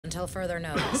until further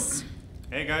notice.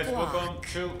 Hey guys, welcome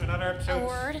to another episode. A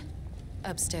word?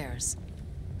 Upstairs.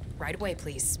 Right away,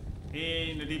 please.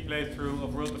 In the deep playthrough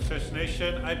of World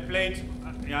Assassination, I played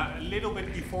a little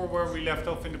bit before where we left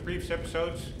off in the previous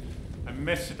episodes. I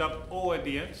messed it up all at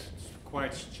the end. It's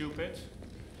quite stupid.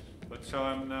 But so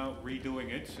I'm now redoing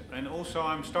it. And also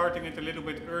I'm starting it a little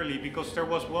bit early because there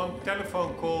was one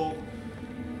telephone call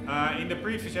in the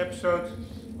previous episode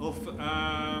of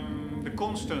the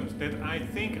constant that I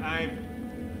think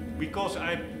because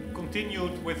I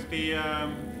continued with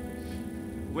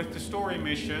the story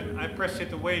mission, I pressed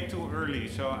it away too early.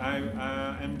 So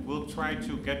I will try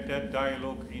to get that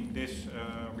dialogue in this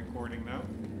recording now.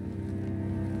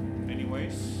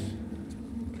 Anyways,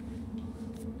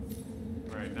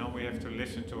 right now we have to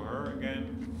listen to her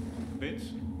again a bit.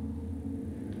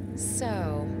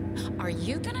 So, are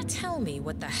you gonna tell me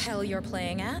what the hell you're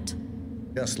playing at?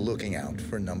 Just looking out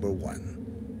for number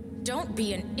one. Don't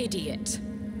be an idiot.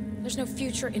 There's no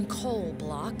future in coal,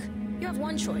 Block. You have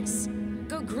one choice.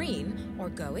 Go green or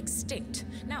go extinct.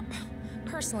 Now,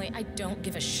 personally, I don't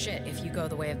give a shit if you go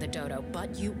the way of the dodo,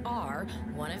 but you are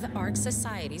one of the Ark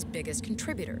Society's biggest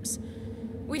contributors.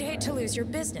 We'd hate to lose your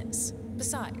business.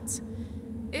 Besides,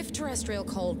 if terrestrial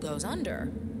coal goes under,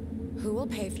 who will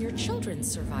pay for your children's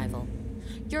survival?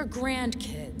 Your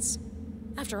grandkids.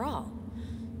 After all,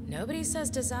 nobody says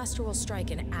disaster will strike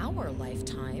in our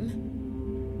lifetime.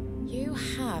 You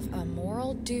have a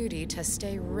moral duty to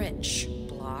stay rich,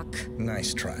 Block.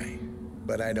 Nice try,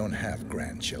 but I don't have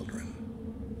grandchildren.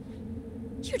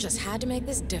 You just had to make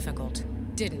this difficult,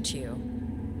 didn't you?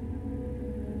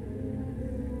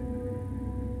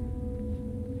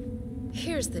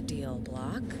 Here's the deal,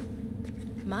 Block.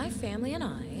 My family and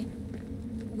I,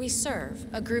 we serve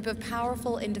a group of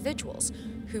powerful individuals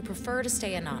who prefer to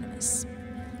stay anonymous.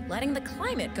 Letting the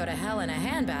climate go to hell in a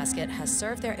handbasket has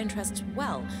served their interests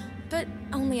well, but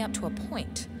only up to a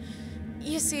point.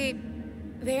 You see,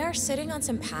 they are sitting on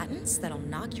some patents that'll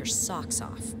knock your socks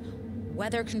off.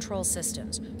 Weather control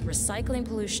systems, recycling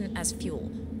pollution as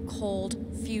fuel, cold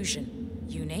fusion,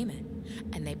 you name it.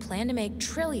 And they plan to make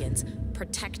trillions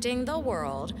protecting the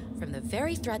world from the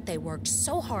very threat they worked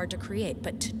so hard to create.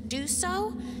 But to do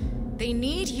so, they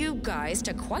need you guys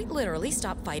to quite literally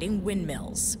stop fighting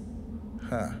windmills.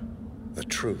 Huh. The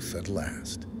truth at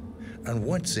last. And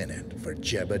what's in it for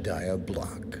Jebediah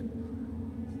Block?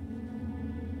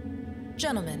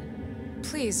 Gentlemen,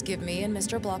 please give me and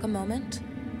Mr. Block a moment.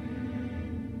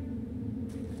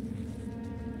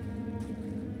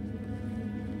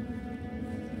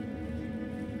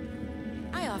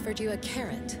 I offered you a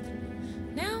carrot.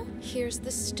 Now, here's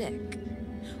the stick.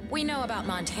 We know about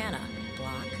Montana,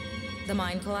 Block. The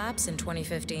mine collapse in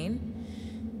 2015.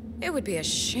 It would be a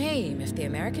shame if the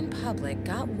American public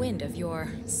got wind of your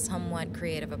somewhat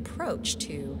creative approach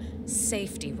to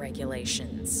safety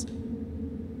regulations.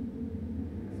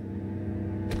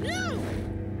 No!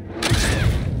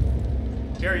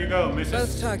 There you go, Mrs.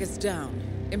 Both targets down.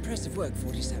 Impressive work,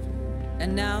 47.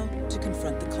 And now, to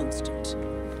confront the constant.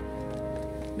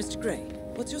 Mr. Gray,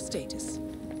 what's your status?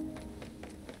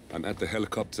 I'm at the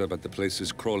helicopter, but the place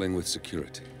is crawling with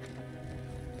security.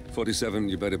 47,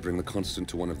 you better bring the constant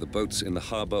to one of the boats in the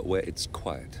harbor where it's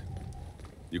quiet.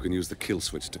 You can use the kill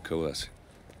switch to coerce.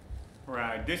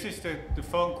 Right, this is the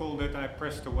phone call that I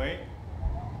pressed away.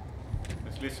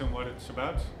 Let's listen what it's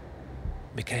about.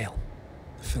 Mikhail,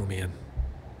 fill me in.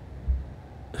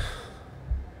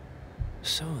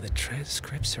 So, the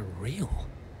transcripts are real.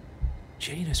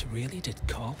 Janus really did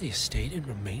call the estate in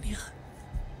Romania?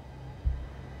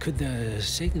 Could the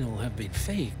signal have been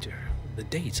faked or the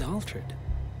dates altered?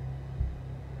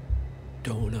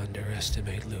 Don't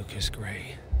underestimate Lucas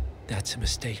Gray. That's a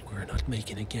mistake we're not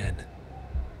making again.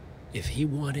 If he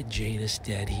wanted Janus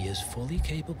dead, he is fully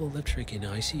capable of tricking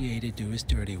ICA to do his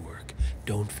dirty work.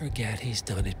 Don't forget he's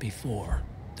done it before.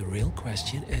 The real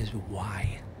question is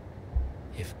why?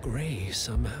 If Gray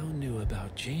somehow knew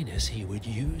about Janus, he would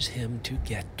use him to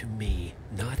get to me,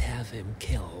 not have him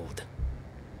killed.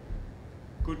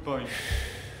 Good point.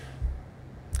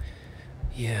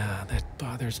 Yeah, that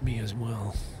bothers me as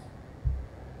well.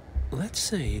 Let's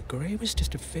say Gray was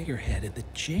just a figurehead and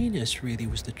that Janus really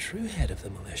was the true head of the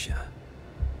militia.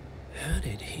 How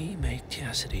did he make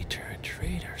Cassidy turn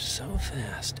traitor so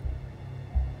fast?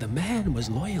 The man was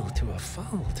loyal to a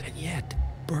fault, and yet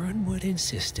Burnwood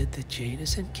insisted that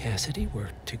Janus and Cassidy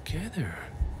worked together.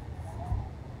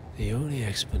 The only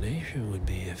explanation would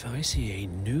be if ICA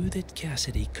knew that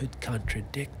Cassidy could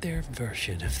contradict their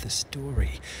version of the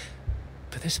story.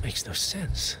 But this makes no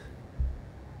sense.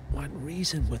 What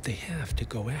reason would they have to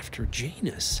go after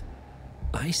Janus?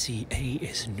 ICA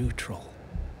is neutral.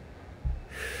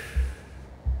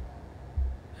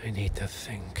 I need to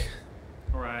think.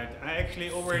 Alright, I actually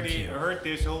already you. heard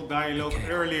this whole dialogue Okay.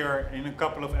 earlier in a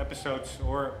couple of episodes,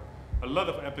 or a lot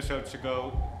of episodes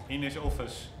ago, in his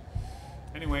office.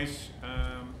 Anyways,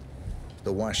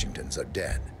 The Washingtons are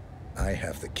dead. I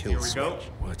have the kill here we switch. go.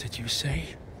 What did you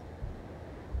say?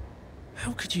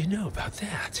 How could you know about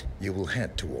that? You will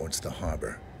head towards the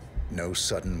harbor. No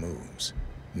sudden moves,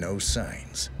 no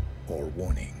signs or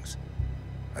warnings.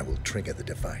 I will trigger the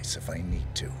device if I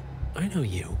need to. I know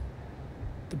you.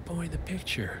 The boy in the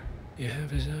picture. You have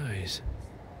his eyes.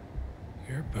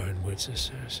 You're Burnwood's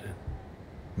assassin.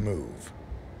 Move.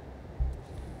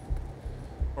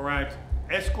 Alright,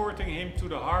 escorting him to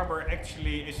the harbor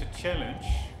actually is a challenge,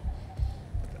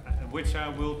 which I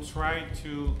will try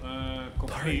to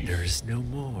complete. Partners no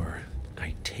more,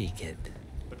 I take it.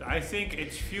 But I think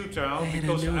it's futile I had a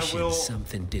because I notion will.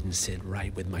 something didn't sit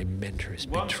right with my mentor's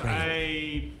Once betrayal.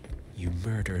 I You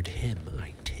murdered him,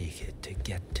 I take it, to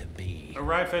get to me.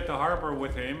 arrive at the harbor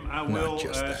with him, I will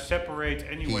just that. separate He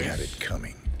anyways had it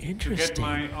coming. to get Interesting.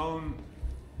 my own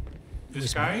It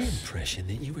was my disguise impression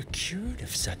that you were cured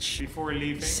of such before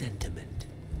leaving. sentiment.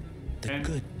 The And-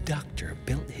 good doctor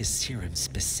built his serum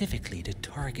specifically to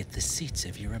target the seats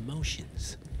of your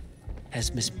emotions.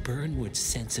 Has Miss Burnwood's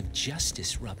sense of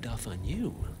justice rubbed off on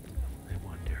you? I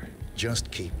wonder.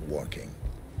 Just keep walking.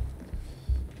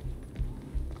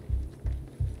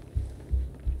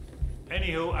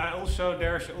 Anywho,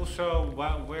 there's also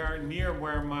near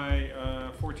where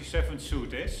my 47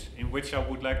 suit is, in which I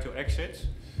would like to exit.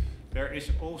 There is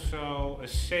also a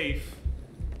safe.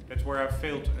 That's where I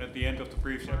failed at the end of the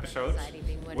previous episode,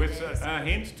 with a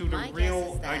hint to the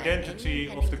real identity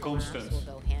of the constant.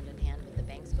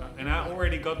 And I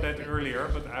already got that earlier,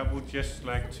 but I would just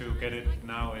like to get it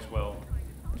now as well,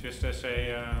 just as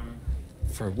a.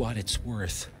 For what it's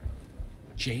worth,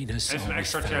 Janus As an always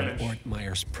extra found challenge.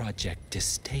 Ortmeyer's project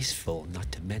distasteful,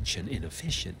 not to mention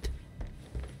inefficient.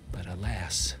 But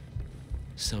alas,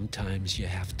 sometimes you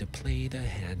have to play the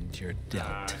hand you're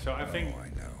dealt. So I think I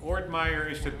know. Ortmeyer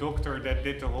is the doctor that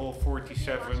did the whole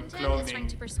 47 Washington is trying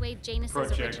to cloning persuade Janus's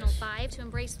project original 5 to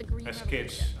embrace the Green as Revolution.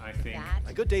 kids, I think.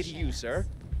 A good day to you, sir.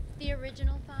 The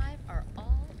original 5 are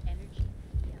all energy.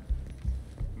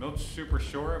 Not super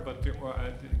sure, but it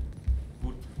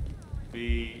would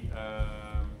be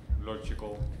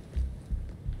logical.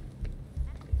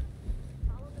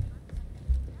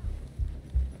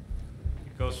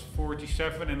 Because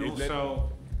 47 and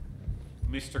also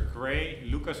Mr. Gray,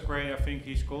 Lucas Gray, I think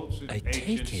he's called. I Agent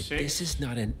take it 6. this is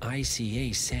not an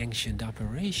ICA-sanctioned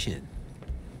operation.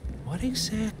 What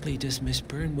exactly does Miss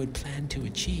Burnwood plan to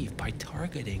achieve by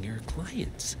targeting her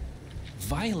clients?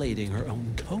 Violating her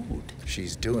own code?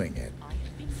 She's doing it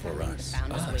for us.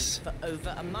 Us? For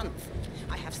over a month.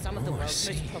 I have some of the Oh, I world's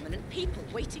see. most prominent people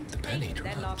waiting to The pay penny me their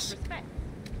last drops. respect.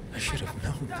 I should have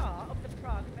known. Star of the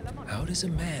Prague Philharmonic. How does a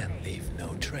man leave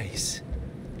no trace?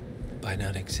 By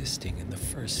not existing in the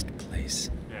first place.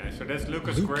 Yeah, so that's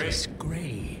Lucas Lucas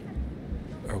Gray. Gray.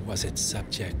 Or was it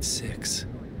Subject 6?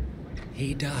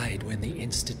 He died when the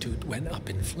Institute went up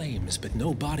in flames, but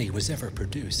no body was ever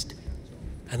produced.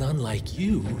 And unlike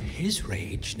you, his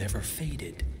rage never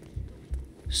faded.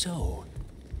 So,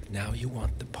 now you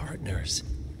want the partners,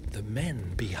 the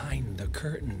men behind the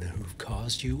curtain who've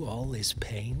caused you all this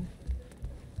pain?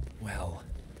 Well,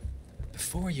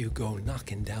 before you go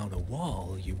knocking down a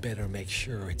wall, you better make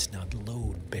sure it's not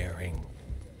load-bearing.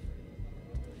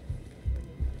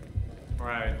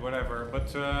 Right, whatever.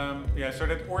 But yeah, so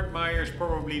that Ortmeyer is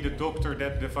probably the doctor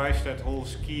that devised that whole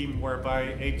scheme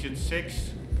whereby Agent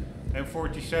 6 and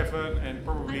 47 and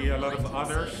probably a lot of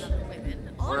others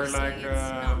were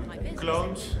like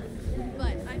clones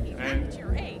and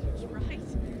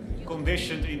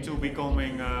conditioned into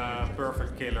becoming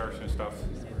perfect killers and stuff.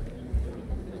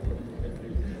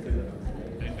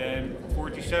 And then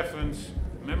 47's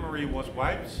memory was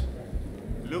wiped.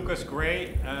 Lucas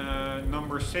Gray,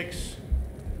 number 6,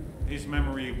 his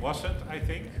memory wasn't, I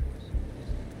think.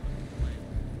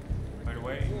 By the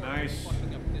way, nice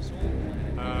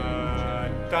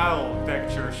tile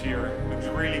textures here. Looks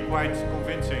really quite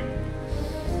convincing.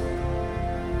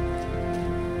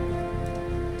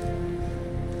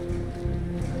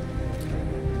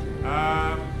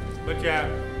 But yeah,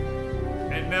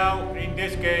 and now in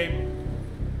this game,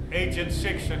 Agent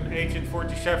 6 and Agent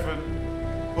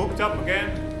 47 hooked up again.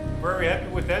 Very happy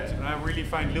with that. I really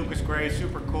find Lucas Gray a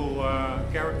super cool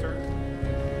character.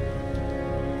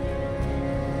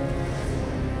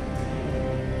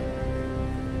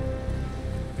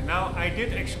 And now I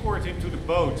did escort him to the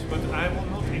boat, but I will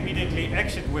not immediately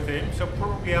exit with him, so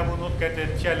probably I will not get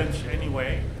that challenge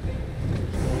anyway.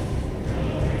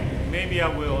 maybe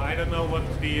I will. I don't know what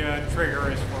the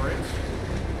trigger is for it.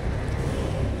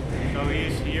 So he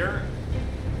is here.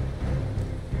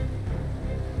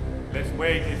 Let's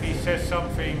wait if he says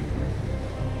something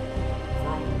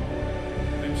from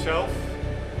himself.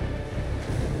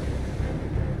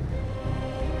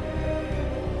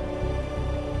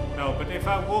 No, but if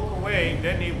I walk away,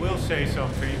 then he will say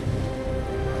something.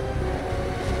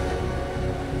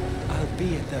 I'll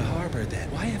be at the harbor then.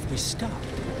 Why have we stopped?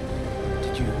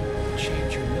 Did you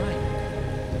change your mind?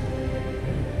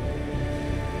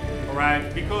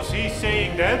 Alright, because he's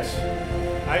saying that,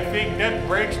 I think that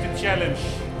breaks the challenge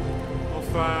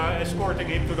of escorting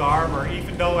him to the harbor,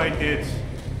 even though I did.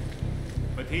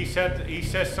 But he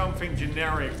says something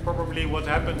generic, probably what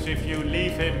happens if you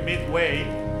leave him midway.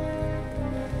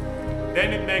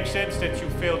 Then it makes sense that you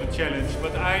failed the challenge,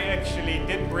 but I actually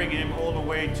did bring him all the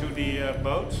way to the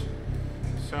boat.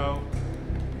 So,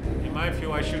 in my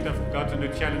view, I should have gotten the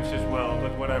challenge as well,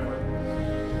 but whatever.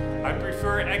 I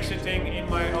prefer exiting in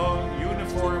my own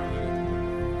uniform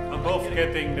above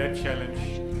getting that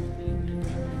challenge.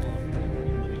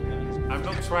 I'm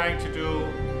not trying to do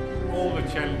all the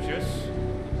challenges.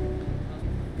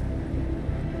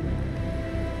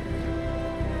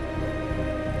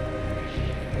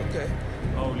 Okay.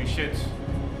 Holy shit.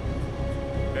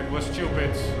 That was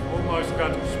stupid. Almost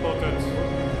got spotted.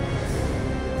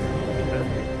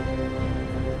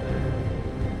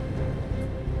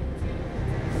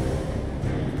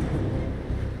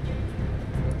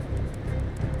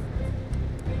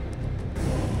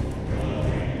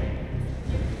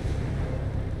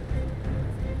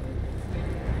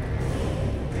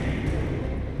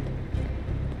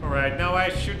 Alright, now I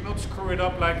should not screw it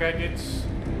up like I did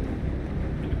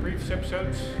in the previous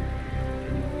episodes.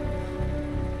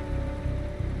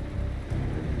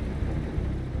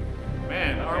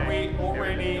 Man, are we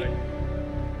already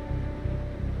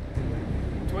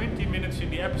 20 minutes in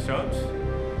the episode?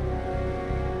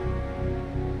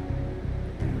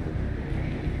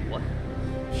 What?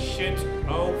 Shit,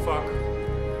 oh fuck.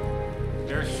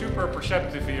 They're super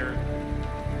perceptive here.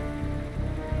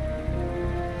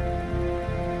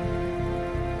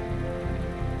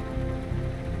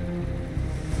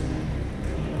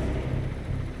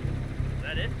 Is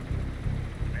that it?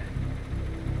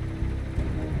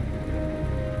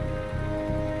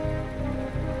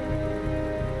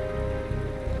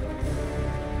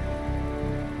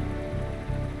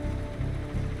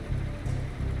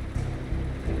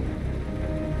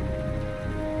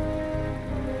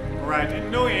 Right,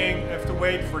 annoying, I have to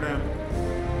wait for them.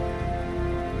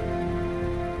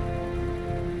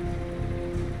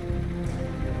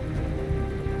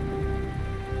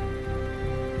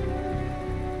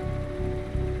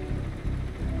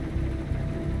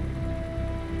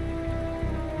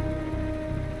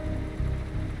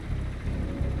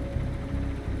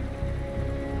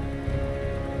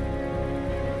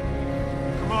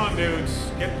 Come on,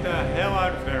 dudes, get the hell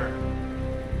out of there.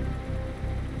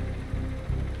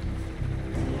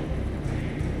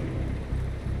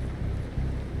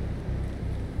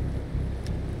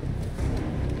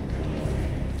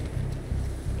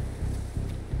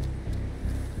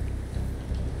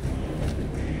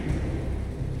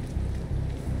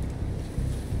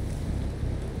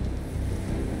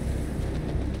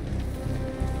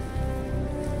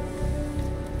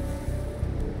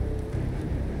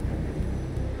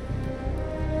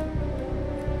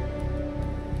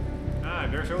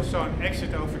 There's also an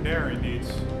exit over there indeed.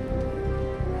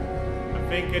 I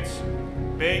think it's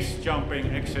base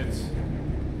jumping exit.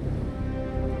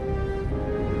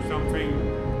 Something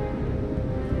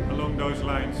along those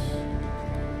lines.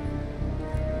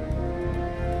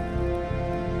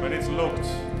 But it's locked.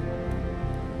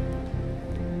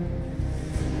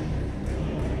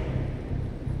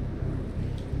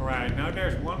 Alright, now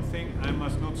there's one thing I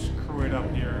must not screw it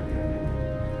up here.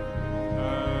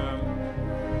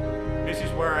 This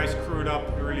is where I screwed up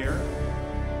earlier.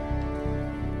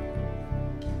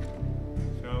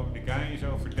 So the guy is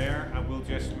over there. I will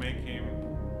just make him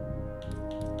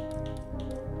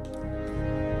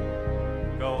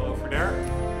go over there.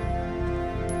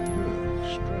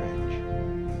 Strange.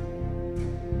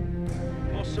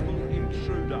 Possible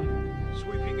intruder.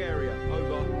 Sweeping area.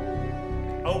 Over.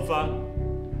 Over.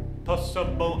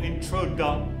 Possible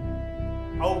intruder.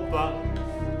 Over.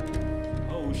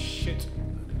 Oh shit.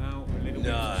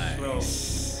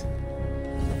 Nice.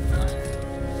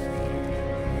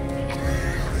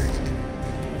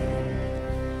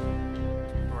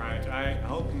 Alright, I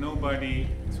hope nobody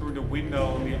through the window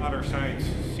on the other side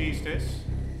sees this.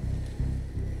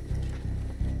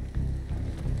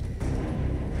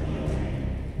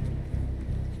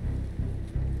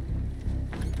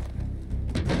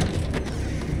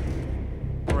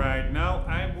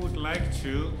 like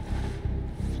to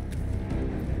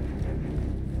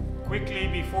quickly,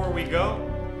 before we go,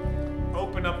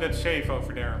 open up that safe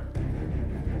over there.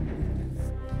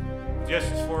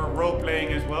 Just for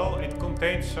role-playing as well. It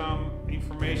contains some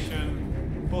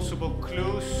information, possible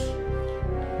clues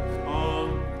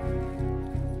on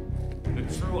the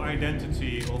true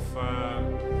identity of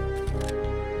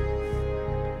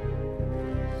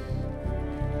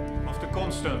the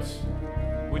constants,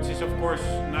 which is of course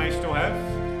nice to have.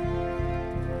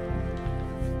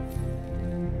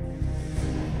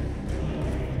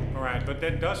 Alright, but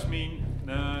that does mean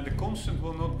the constant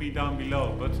will not be down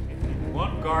below, but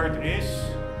one guard is...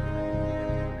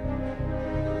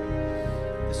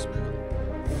 The smell.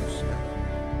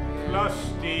 Plus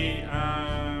the...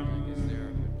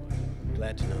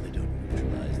 Glad to know they don't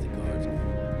neutralize the guards.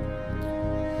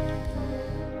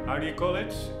 How do you call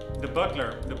it? The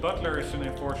butler. The butler is an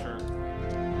enforcer.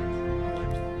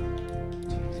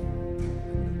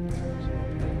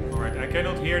 Alright, I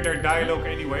cannot hear their dialogue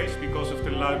anyways because of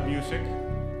the loud music.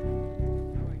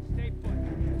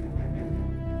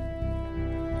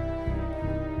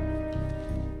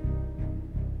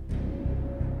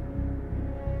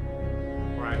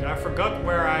 Alright, I forgot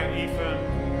where I even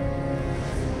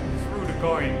threw the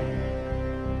coin.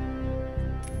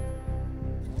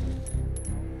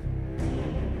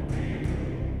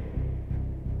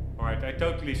 I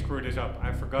totally screwed this up.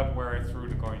 I forgot where I threw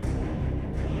the coin.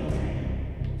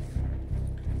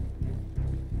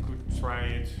 Could try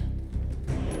it.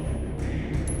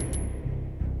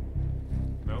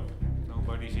 Nope,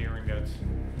 nobody's hearing that.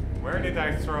 Where did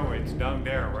I throw it? Down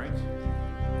there, right?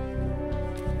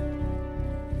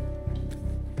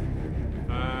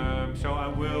 So I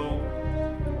will...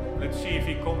 Let's see if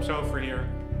he comes over here.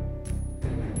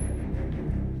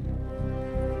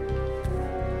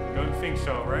 Don't think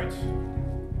so, right?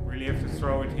 Really have to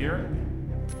throw it here.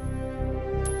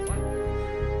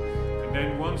 And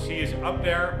then once he is up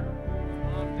there,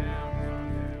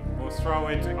 we'll throw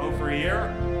it over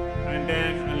here and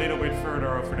then a little bit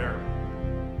further over there.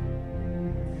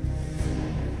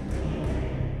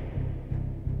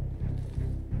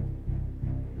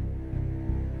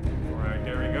 Alright,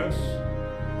 there he goes.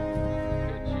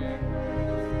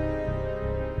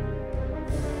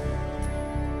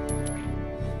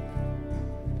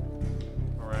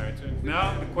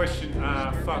 Now the question,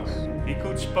 fuck, he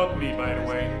could spot me by the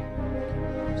way.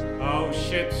 Oh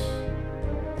shit,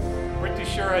 pretty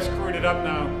sure I screwed it up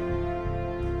now.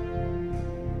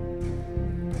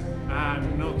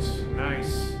 Not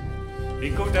nice.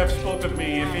 He could have spotted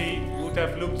me if he would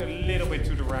have looked a little bit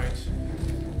to the right.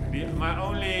 My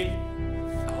only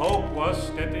hope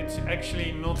was that it's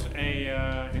actually not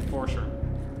a enforcer.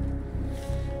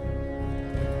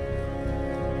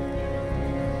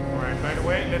 By the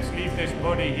way, let's leave this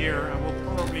body here and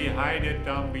we'll probably hide it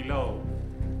down below.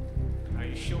 I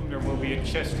assume there will be a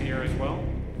chest here as well.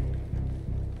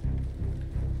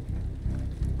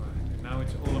 Right, now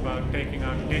it's all about taking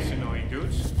out this annoying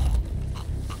dudes.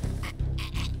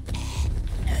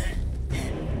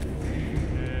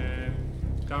 And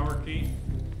tower key.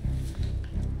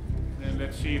 And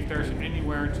let's see if there's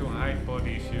anywhere to hide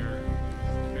bodies here.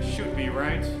 There should be,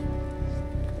 right?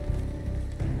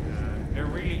 There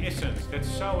really isn't. That's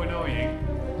so annoying.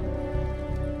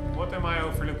 What am I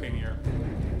overlooking here?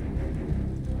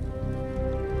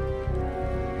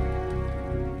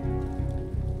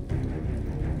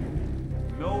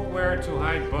 Nowhere to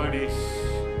hide bodies.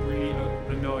 Really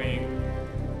annoying.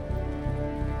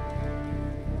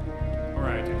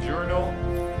 Alright, a journal.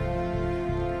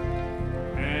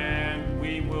 And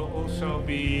we will also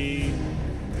be...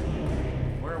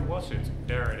 Where was it?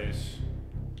 There it is.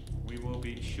 We will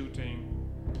be shooting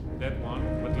that one,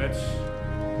 but let's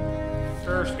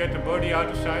first get the body out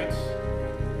of sight.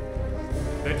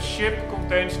 That ship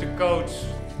contains the codes,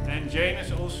 and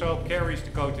Janus also carries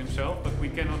the code himself, but we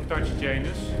cannot touch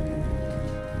Janus.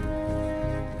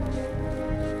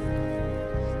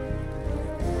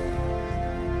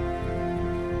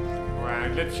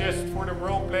 Alright, let's just, for the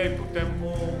roleplay, put them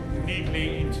all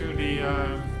neatly into the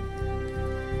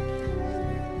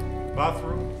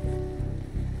bathroom.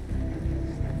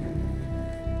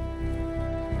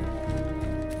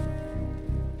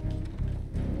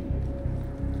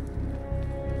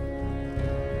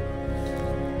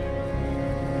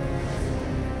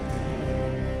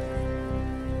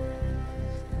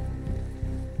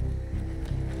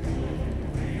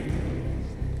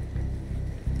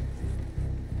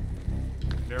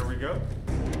 There we go.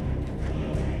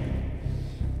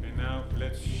 And now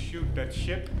let's shoot that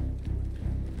ship.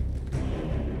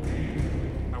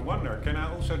 I wonder, can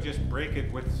I also just break it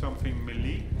with something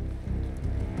melee?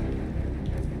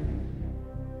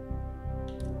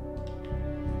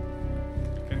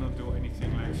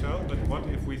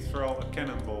 if we throw a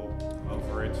cannonball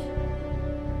over it.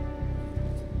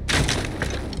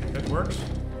 That works.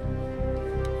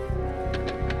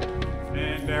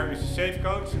 And there is a safe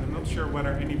code. I'm not sure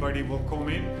whether anybody will come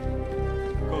in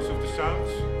because of the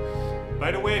sounds.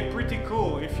 By the way, pretty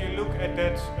cool. If you look at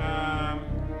that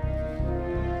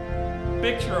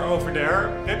picture over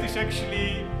there, that is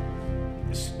actually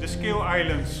the Sgail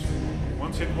Islands.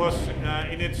 Once it was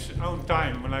in its own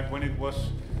time, like when it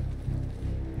was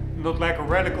not like a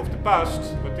relic of the past,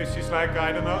 but this is like,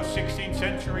 I don't know, 16th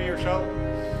century or so.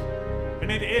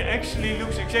 And it actually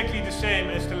looks exactly the same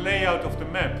as the layout of the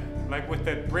map, like with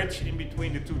that bridge in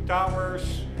between the two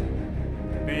towers.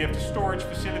 Then you have the storage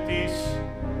facilities.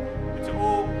 It's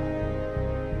all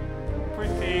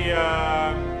pretty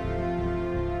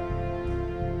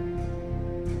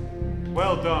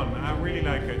well done. I really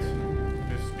like it.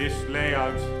 This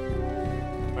layout.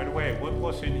 By the way, what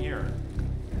was in here?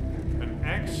 An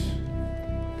axe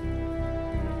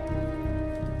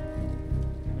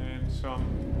and some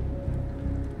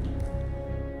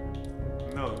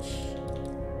notes.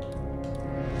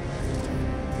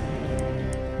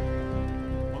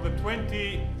 On the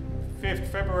 25th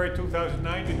February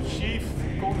 2009, the chief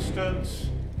constant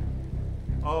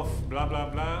of blah blah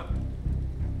blah.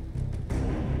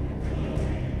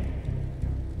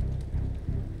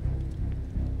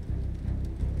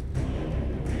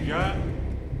 Yeah,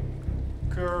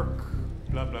 Kirk,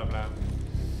 blah blah blah.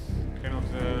 Cannot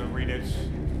read it.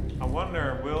 I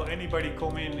wonder, will anybody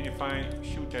come in if I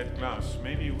shoot that glass?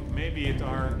 Maybe it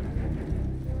are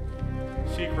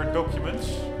secret documents.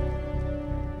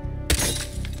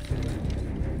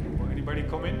 Will anybody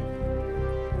come in?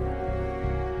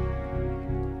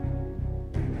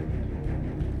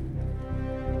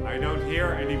 I don't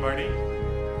hear anybody.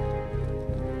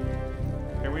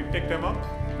 Can we pick them up?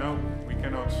 No.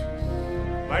 Cannot.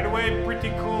 By the way, pretty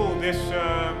cool this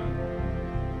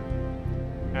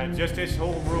just this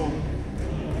whole room,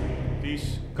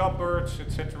 these cupboards,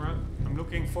 etc. I'm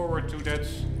looking forward to that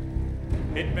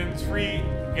Hitman 3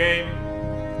 game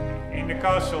in the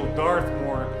castle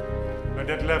Dartmoor at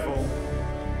that level.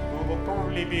 Will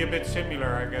probably be a bit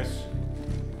similar, I guess,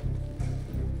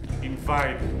 in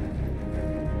vibe.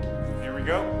 Here we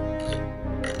go.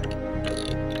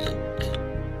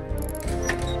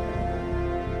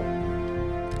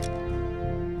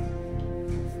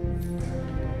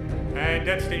 And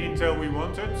that's the intel we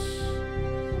wanted.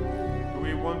 Do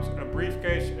we want a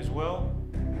briefcase as well?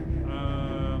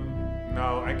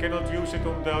 No, I cannot use it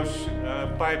on those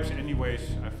pipes anyways,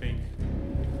 I think.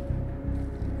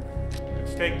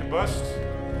 Let's take the bust.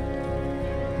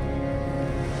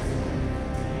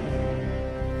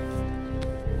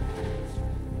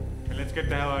 And let's get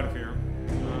the hell out of here.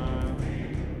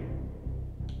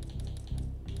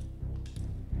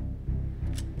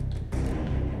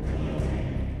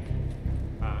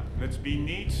 Let's be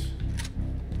neat.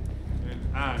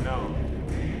 And, no.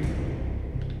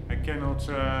 I cannot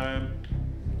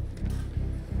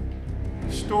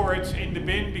store it in the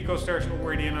bin because there's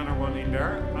already another one in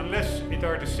there. Unless it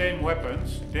are the same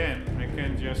weapons, then I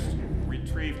can just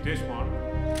retrieve this one.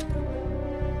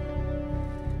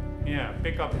 Yeah,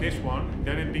 pick up this one,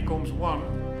 then it becomes one,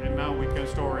 and now we can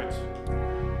store it.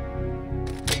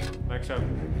 Like so.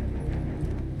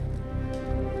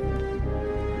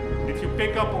 If you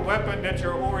pick up a weapon that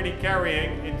you're already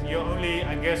carrying, you only,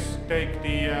 I guess, take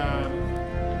the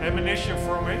ammunition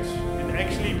from it. It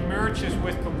actually merges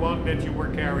with the one that you were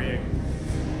carrying.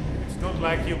 It's not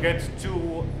like you get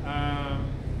two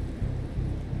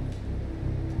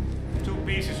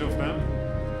pieces of them.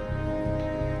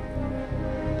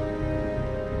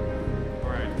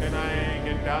 Alright, can I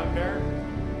get down there?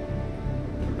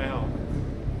 What the hell?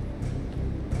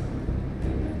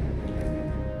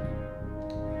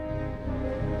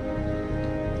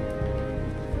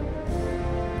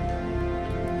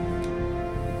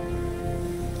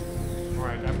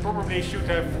 Probably should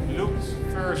have looked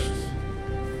first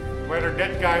whether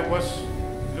that guy was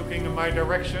looking in my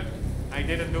direction. I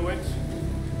didn't do it.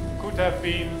 Could have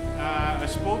been a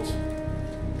spot,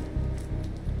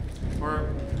 or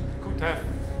could have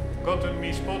gotten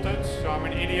me spotted, so I'm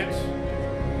an idiot.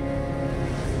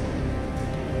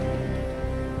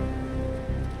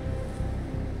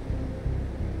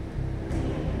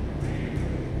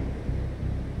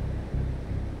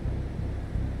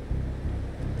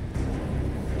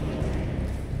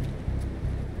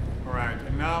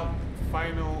 Now,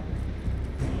 final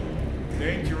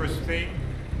dangerous thing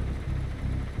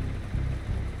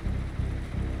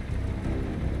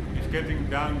is getting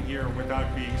down here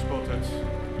without being spotted.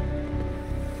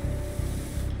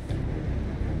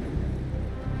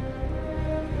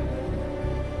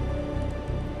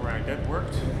 Alright, that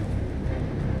worked.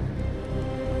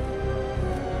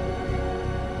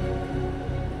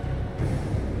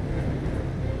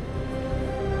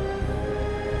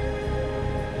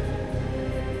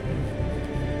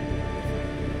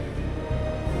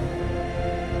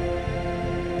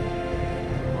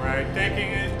 Alright,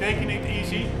 taking it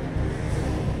easy.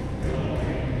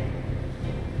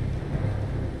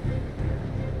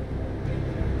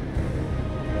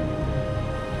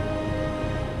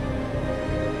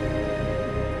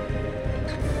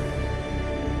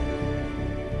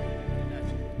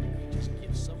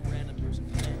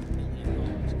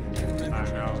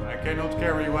 I cannot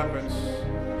carry weapons.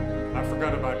 I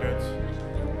forgot about that.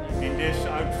 In this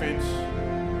outfit.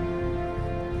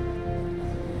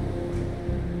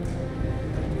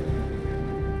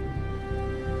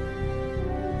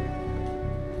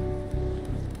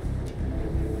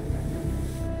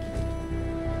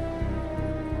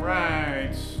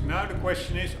 Right. Now the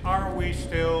question is, are we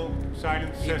still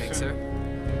silent assassin? Evening, sir.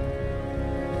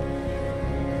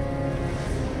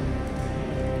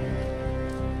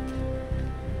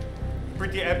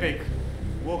 Pretty epic.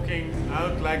 Walking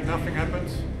out like nothing happened.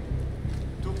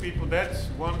 2 people dead,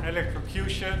 1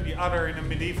 electrocution, the other in a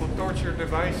medieval torture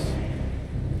device.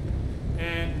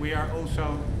 And we are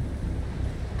also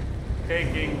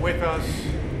taking with us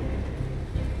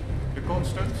the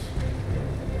constants.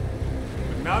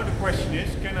 But now the question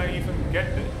is, can I even get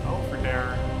over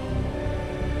there?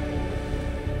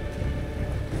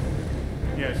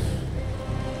 Yes.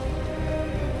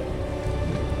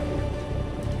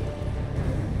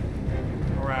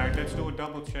 Alright, let's do a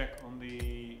double check on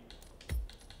the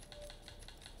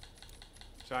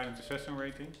silent assassin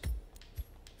rating.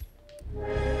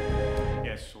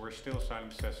 Yes, we're still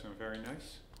silent assassin, very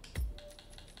nice.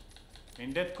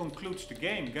 And that concludes the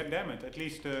game, god damn it, at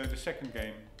least the second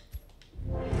game.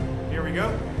 Here we go.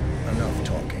 Enough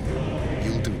talking.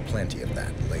 You'll do plenty of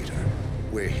that later.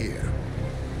 We're here.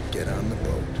 Get on the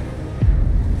boat.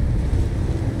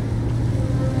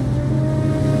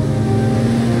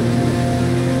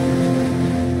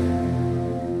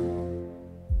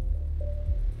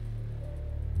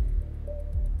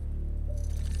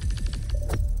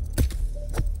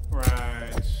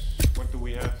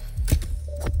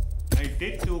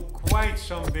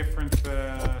 Some different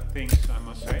things, I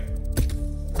must say.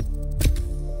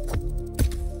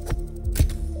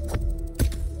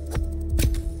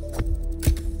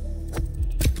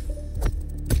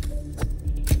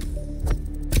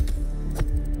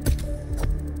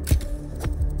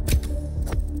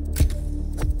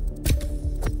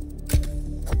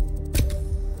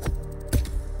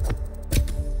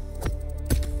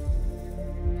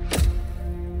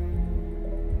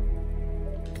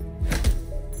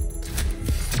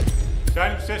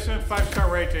 Silent Assassin,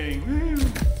 5-star rating. Woo!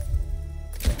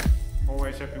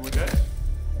 Always happy with that.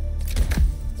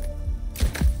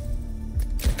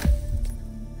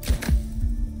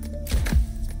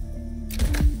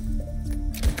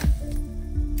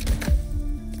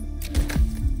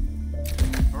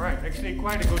 Alright, actually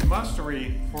quite a good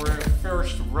mastery for a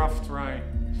first rough try.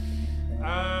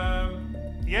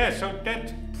 Yeah, so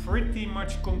that pretty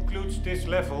much concludes this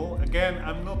level. Again,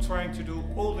 I'm not trying to do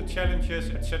all the challenges,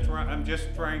 etc. I'm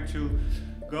just trying to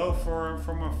go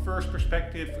from a first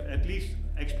perspective, at least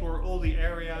explore all the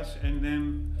areas, and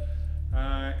then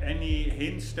any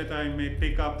hints that I may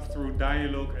pick up through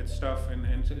dialogue and stuff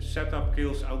and set up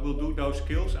kills, I will do those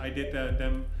kills. I did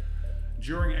them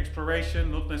during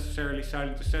exploration, not necessarily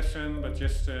silent assassin, but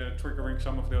just triggering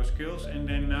some of those kills. And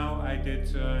then now I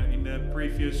did in the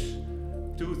previous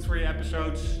 2-3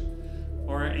 episodes,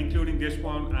 or including this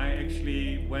one, I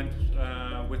actually went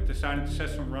with the silent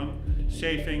assassin run,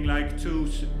 saving like 2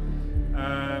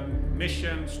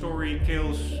 mission story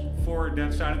kills for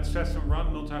that silent assassin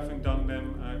run, not having done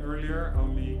them earlier.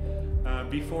 Only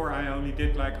before I only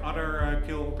did like other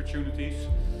kill opportunities.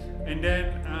 And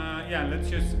then yeah, let's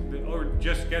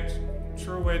just get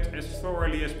through it as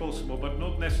thoroughly as possible, but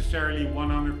not necessarily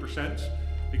 100%,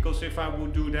 because if I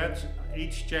would do that,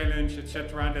 each challenge,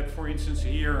 etc., that for instance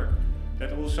here,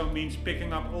 that also means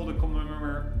picking up all the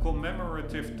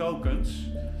commemorative tokens,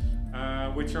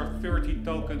 which are 30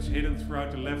 tokens hidden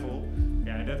throughout the level.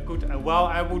 Yeah, that could, while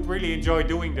I would really enjoy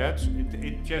doing that,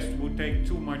 it just would take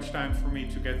too much time for me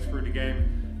to get through the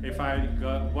game if I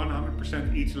got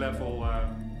 100% each level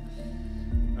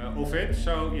of it.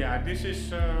 So yeah, this is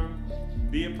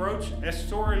the approach, as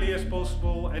thoroughly as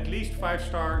possible, at least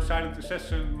 5-star silent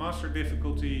assassin, master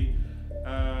difficulty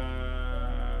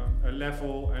a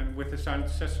level, and with the silent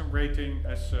assassin rating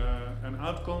as an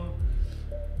outcome,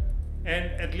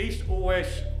 and at least always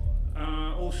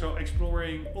Also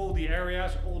exploring all the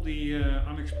areas, all the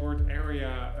unexplored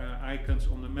area icons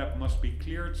on the map must be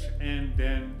cleared, and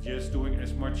then just doing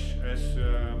as much as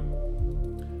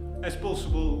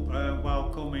possible while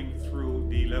coming through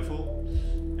the level,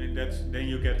 and then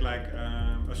you get like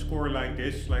a score like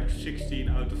this, like 16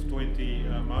 out of 20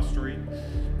 mastery,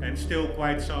 and still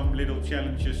quite some little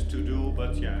challenges to do.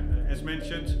 But yeah, as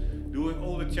mentioned, doing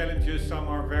all the challenges, some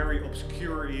are very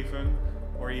obscure even,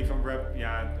 or even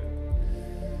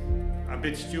a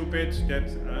bit stupid. That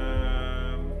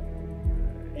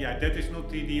yeah, that is not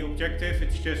the objective.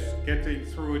 It's just getting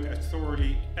through it as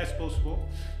thoroughly as possible,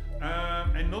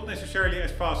 and not necessarily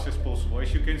as fast as possible.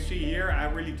 As you can see here, I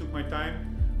really took my time.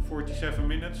 47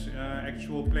 minutes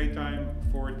actual playtime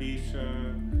for these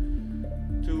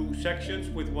 2 sections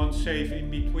with 1 save in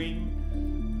between.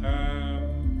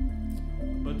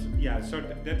 But yeah, so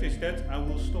that is that. I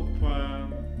will stop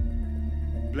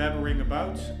blabbering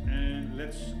about, and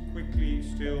let's quickly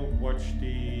still watch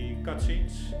the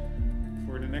cutscenes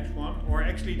for the next one, or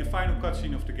actually the final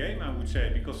cutscene of the game, I would say,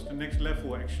 because the next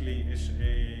level actually is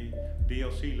a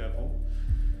DLC level.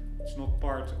 It's not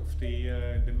part of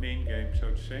the main game, so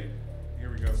to say.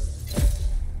 Here we go.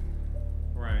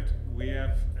 Right, we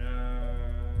have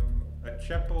a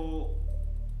chapel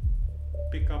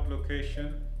pickup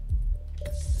location,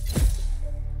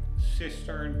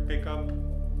 cistern pickup,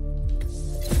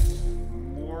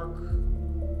 morgue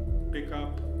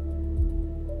pickup,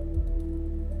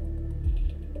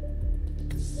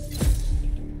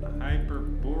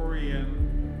 Hyperborean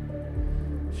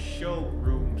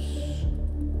showrooms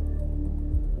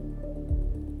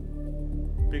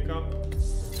pickup,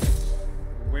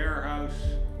 warehouse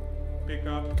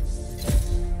pickup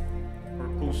or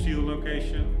conceal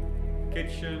location,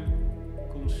 kitchen,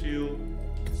 conceal,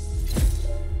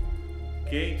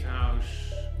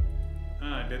 gatehouse.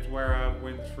 That's where I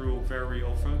went through very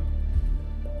often.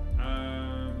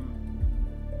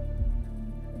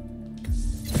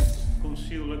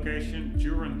 Conceal location,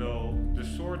 Durandal, the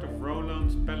sword of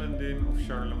Roland, paladin of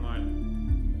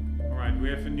Charlemagne. Alright, we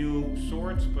have a new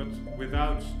sword, but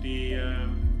without the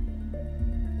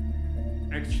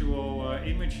actual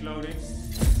image loading.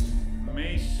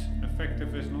 Mace,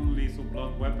 effective as non-lethal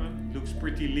blunt weapon. Looks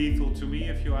pretty lethal to me,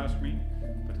 if you ask me,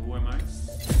 but who am I?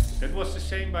 That was the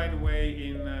same, by the way,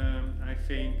 in I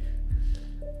think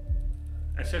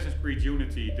Assassin's Creed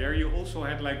Unity. There you also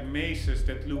had like maces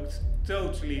that looked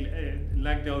totally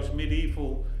like those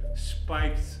medieval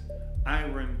spiked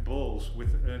iron balls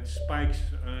with spikes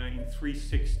in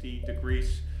 360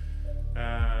 degrees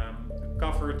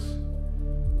covered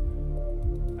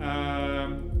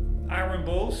iron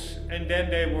balls, and then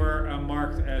they were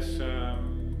marked as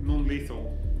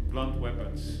non-lethal blunt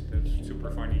weapons. That's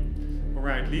super funny.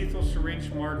 Alright, lethal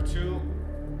syringe Mark II.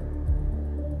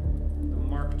 The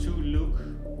Mark II look.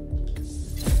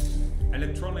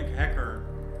 Electronic hacker.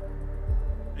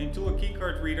 Into a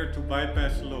keycard reader to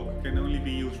bypass the lock. Can only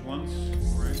be used once.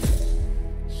 Alright.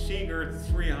 Seeger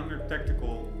 300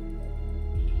 tactical.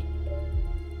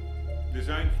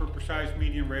 Designed for precise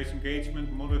medium range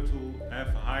engagement, modded to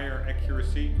have higher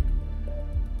accuracy.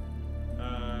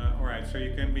 Alright, so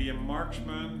you can be a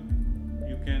marksman.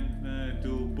 You can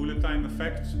do bullet time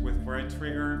effects with right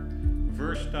trigger,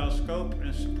 versatile scope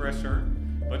and suppressor,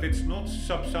 but it's not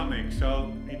subsonic,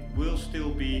 so it will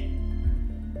still be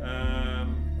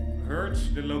heard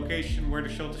the location where the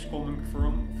shot is coming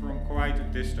from quite a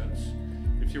distance.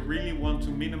 If you really want to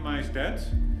minimize that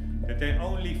they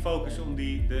only focus on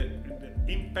the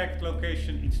impact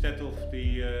location instead of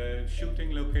the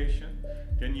shooting location,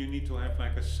 then you need to have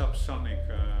like a subsonic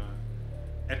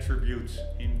attribute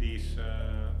in these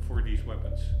for these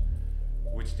weapons,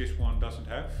 which this one doesn't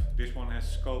have. This one has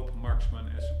scope, marksman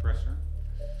and suppressor.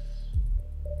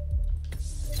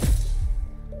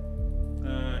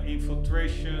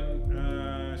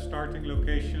 Infiltration, starting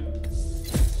location.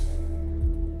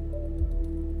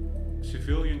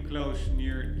 Civilian close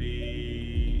near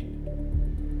the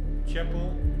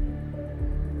chapel.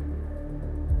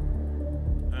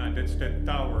 That's that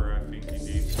tower, I think,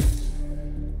 indeed.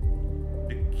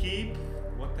 The keep.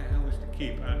 What the hell is the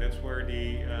keep? That's where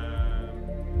the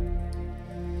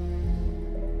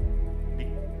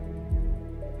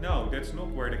no, that's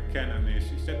not where the cannon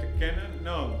is. Is that the cannon?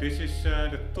 No, this is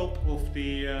the top of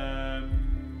the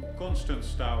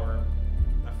Constance Tower.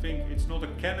 I think it's not a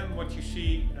cannon what you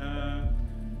see a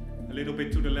little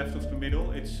bit to the left of the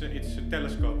middle. It's a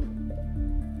telescope.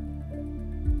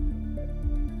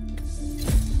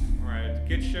 Alright,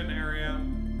 kitchen area.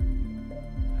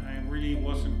 I really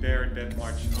wasn't there that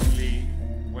much, only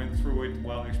went through it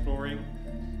while exploring.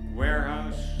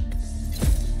 Warehouse.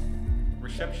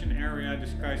 reception area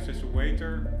disguised as a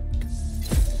waiter.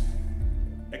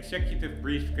 Executive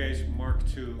briefcase Mark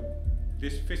II.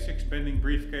 This physics-bending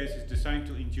briefcase is designed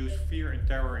to induce fear and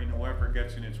terror in whoever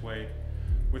gets in its way.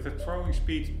 With a throwing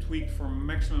speed tweaked for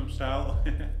maximum style,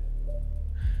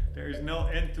 there is no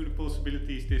end to the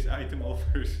possibilities this item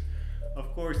offers.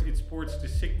 Of course, it sports the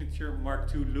signature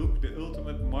Mark II look, the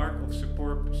ultimate mark of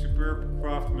superb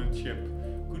craftsmanship.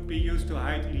 Could be used to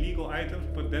hide illegal items,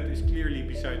 but that is clearly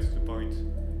besides the point.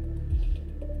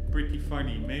 Pretty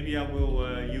funny. Maybe I will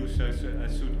use as a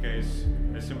suitcase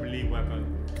as a melee weapon.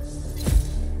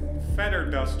 Feather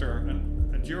duster.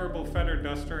 A durable feather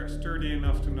duster, sturdy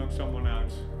enough to knock someone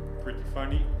out. Pretty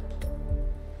funny.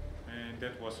 And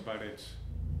that was about it.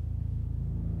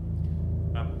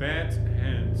 A bad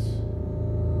hand.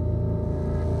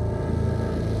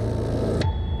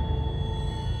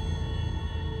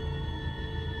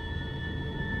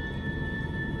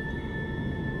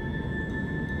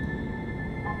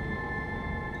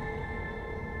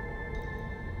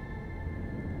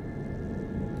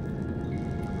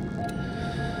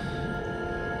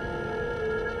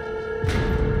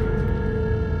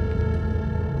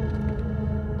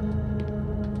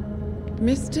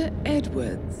 Mr.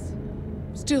 Edwards,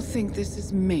 still think this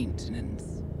is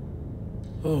maintenance?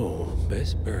 Oh,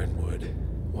 Miss Burnwood,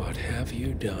 what have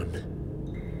you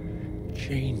done?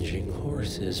 Changing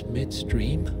horses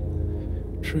midstream?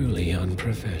 Truly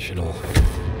unprofessional.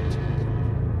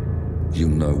 You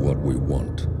know what we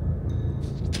want.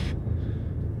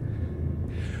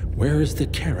 Where is the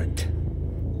carrot?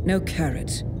 No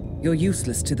carrot. You're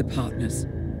useless to the partners.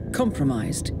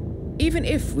 Compromised. Even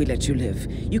if we let you live,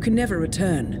 you can never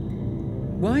return.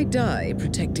 Why die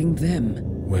protecting them?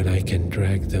 When I can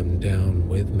drag them down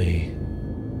with me.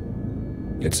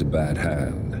 It's a bad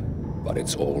hand, but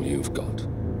it's all you've got.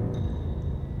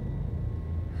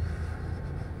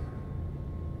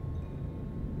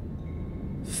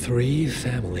 Three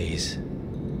families.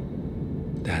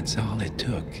 That's all it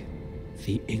took.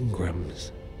 The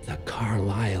Ingrams, the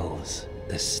Carlyles,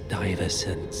 the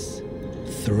Stuyvesants.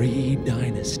 3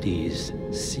 dynasties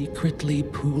secretly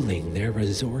pooling their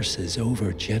resources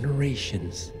over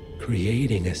generations,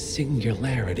 creating a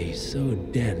singularity so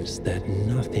dense that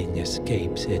nothing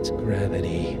escapes its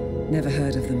gravity. Never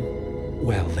heard of them.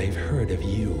 Well, they've heard of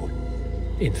you.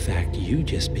 In fact, you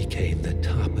just became the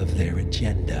top of their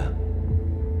agenda.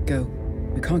 Go.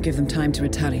 We can't give them time to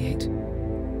retaliate.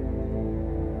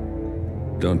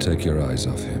 Don't take your eyes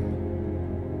off him.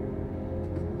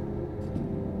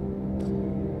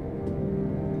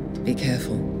 Be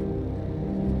careful.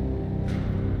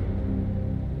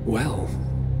 Well,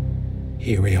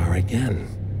 here we are again.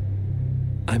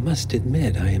 I must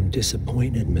admit I am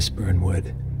disappointed, Miss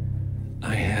Burnwood.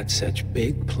 I had such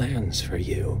big plans for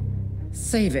you.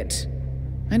 Save it.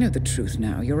 I know the truth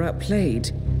now. You're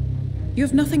outplayed. You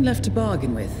have nothing left to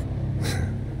bargain with.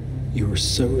 You were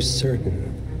so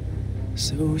certain,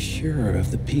 so sure of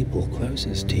the people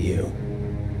closest to you.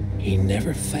 He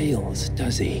never fails,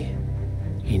 does he?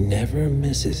 He never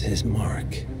misses his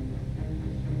mark.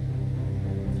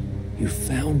 You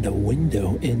found a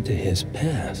window into his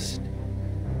past.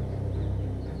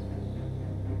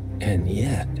 And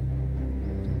yet,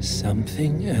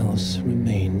 something else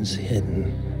remains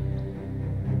hidden.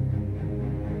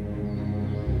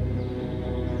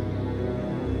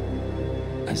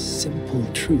 A simple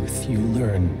truth you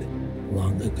learned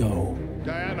long ago.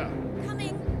 Diana!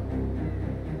 Coming.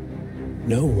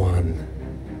 No one,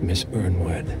 Miss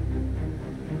Burnwood,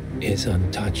 is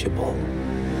untouchable.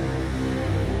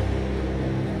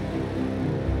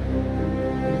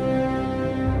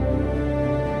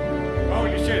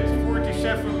 Holy shit,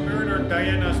 47 murdered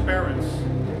Diana's parents.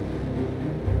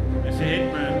 As a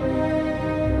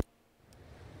hitman.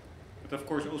 But of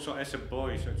course also as a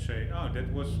boy, so I'd say, oh,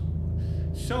 that was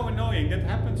so annoying. That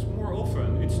happens more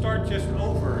often. It starts just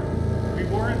over. We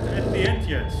weren't at the end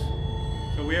yet.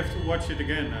 So we have to watch it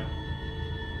again now.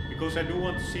 Because I do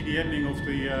want to see the ending of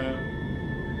the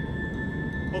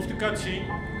cutscene.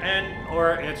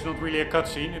 Or it's not really a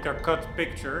cutscene, it are cut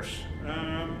pictures.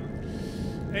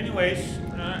 Anyways,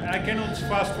 I cannot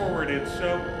fast forward it,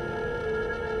 so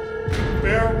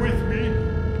bear with me.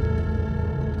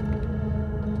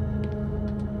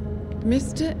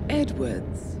 Mr.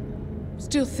 Edwards,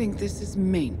 still think this is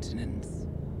maintenance?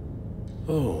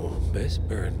 Oh, Miss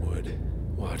Burnwood,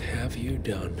 what have you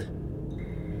done?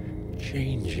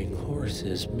 Changing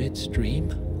horses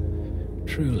midstream?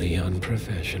 Truly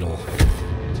unprofessional.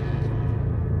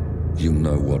 You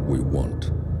know what we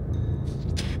want.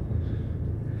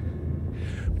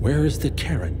 Where is the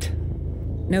carrot?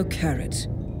 No carrot.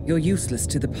 You're useless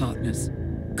to the partners.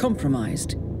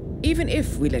 Compromised. Even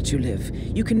if we let you live,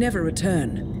 you can never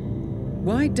return.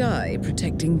 Why die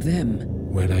protecting them?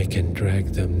 When I can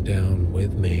drag them down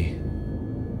with me.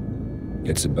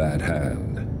 It's a bad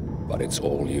hand, but it's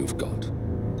all you've got.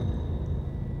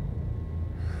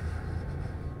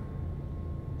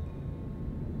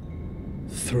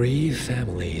 Three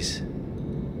families.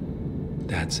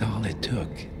 That's all it took.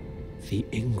 The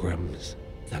Ingrams,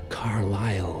 the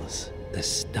Carlyles, the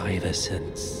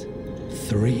Stuyvesants.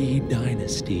 3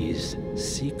 dynasties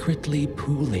secretly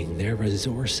pooling their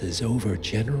resources over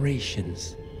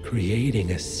generations,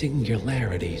 creating a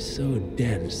singularity so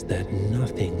dense that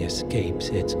nothing escapes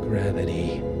its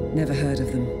gravity. Never heard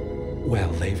of them.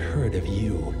 Well, they've heard of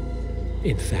you.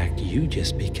 In fact, you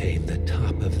just became the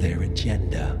top of their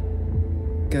agenda.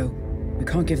 Go. We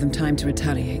can't give them time to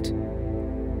retaliate.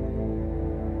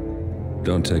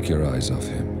 Don't take your eyes off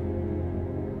him.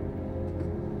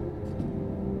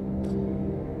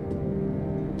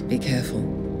 Be careful.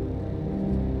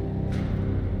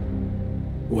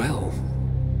 Well,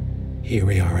 here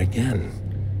we are again.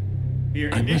 Here,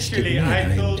 I must initially, admit, I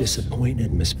I'm thought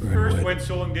disappointed, Miss first Burnwood. when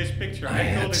seeing this picture, I I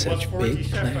had thought it was such big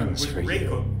 47 plans with for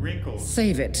you. wrinkles.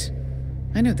 Save it.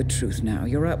 I know the truth now.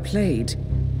 You're outplayed.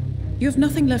 You have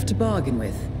nothing left to bargain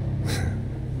with.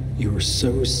 You were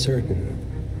so certain,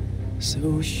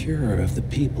 so sure of the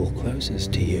people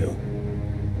closest to you.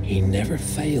 He never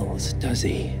fails, does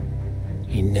he?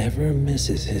 He never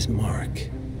misses his mark.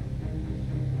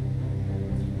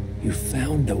 You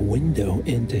found a window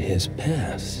into his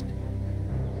past.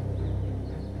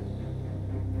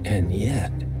 And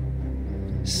yet,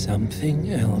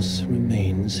 something else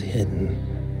remains hidden.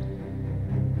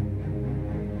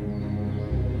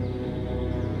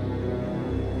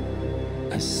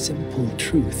 A simple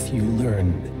truth you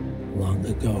learned long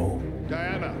ago.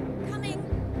 Diana. Coming.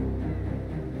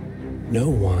 No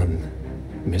one,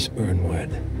 Miss Burnwood,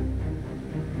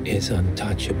 is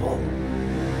untouchable.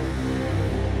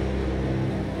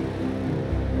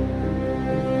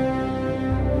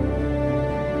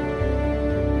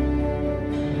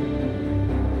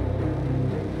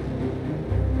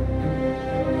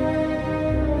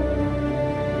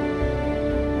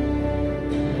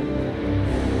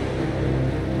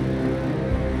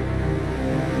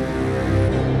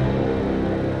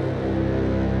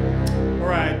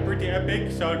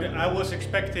 I was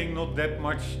expecting not that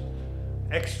much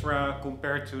extra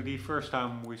compared to the first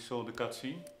time we saw the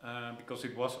cutscene, because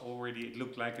it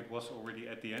looked like it was already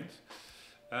at the end.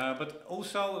 But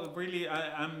also, really,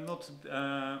 I'm not,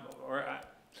 I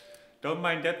don't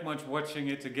mind that much watching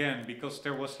it again, because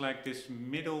there was like this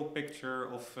middle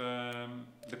picture of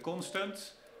the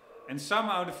constant, and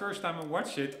somehow the first time I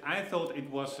watched it, I thought it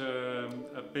was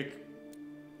a big,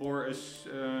 or a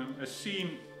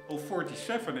scene of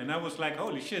 47, and I was like,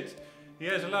 holy shit, he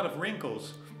has a lot of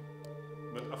wrinkles.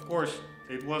 But of course,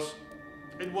 it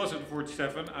wasn't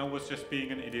 47, I was just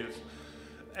being an idiot.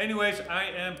 Anyways, I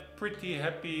am pretty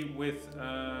happy with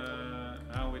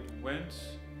how it went.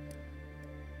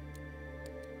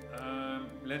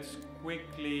 Let's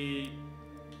quickly,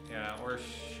 or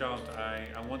shan't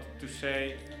I wanted to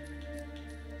say,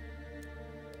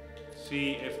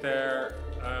 see if there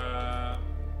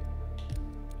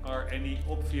are any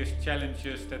obvious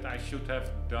challenges that I should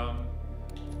have done.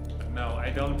 But no,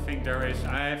 I don't think there is.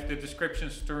 I have the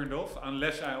descriptions turned off.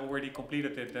 Unless I already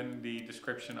completed it, then the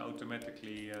description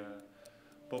automatically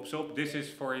pops up. This is,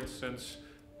 for instance,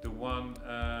 the one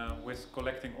with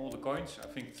collecting all the coins. I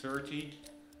think 30.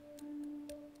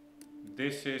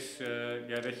 This is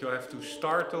that you have to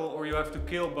startle or you have to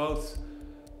kill both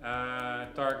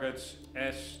targets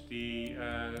as the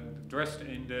dressed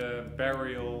in the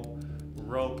burial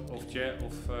robe of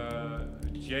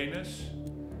Janus.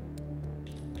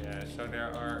 Yeah, so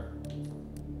there are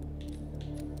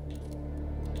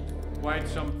quite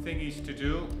some thingies to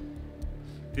do.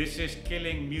 This is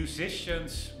killing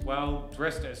musicians while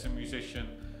dressed as a musician.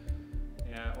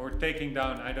 Yeah, or taking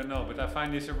down, I don't know, but I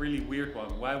find this a really weird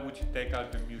one. Why would you take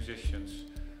out the musicians?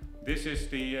 This is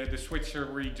the switcher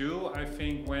redo, I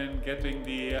think, when getting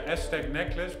the Aztec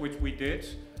necklace, which we did.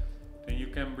 Then you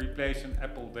can replace an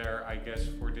apple there, I guess,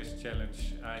 for this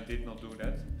challenge. I did not do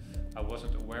that. I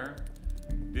wasn't aware.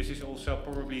 This is also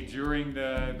probably during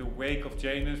the wake of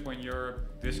Janus, when you're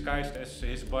disguised as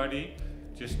his body.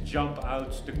 Just jump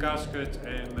out the casket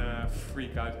and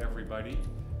freak out everybody,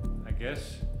 I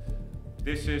guess.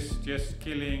 This is just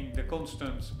killing the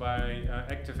constants by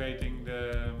activating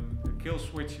the kill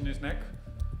switch in his neck,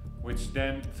 which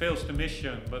then fails the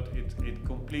mission, but it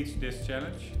completes this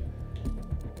challenge.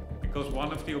 Because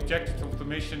one of the objectives of the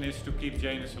mission is to keep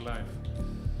Janus alive.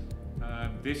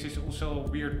 This is also a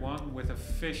weird one with a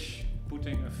fish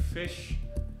putting a fish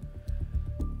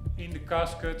in the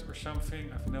casket or something.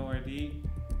 I have no idea.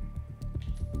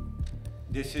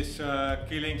 This is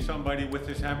killing somebody with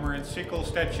this hammer and sickle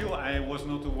statue. I was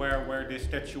not aware where this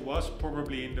statue was,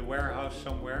 probably in the warehouse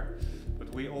somewhere.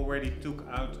 But we already took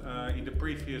out in the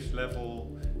previous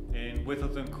level in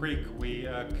Whittleton Creek, we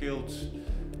killed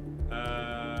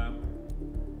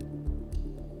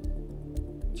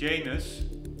Janus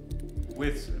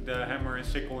with the hammer and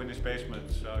sickle in his basement.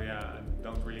 So yeah, I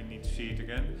don't really need to see it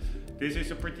again. This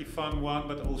is a pretty fun one,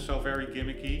 but also very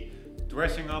gimmicky.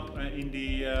 Dressing up in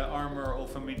the armor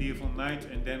of a medieval knight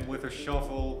and then with a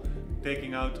shovel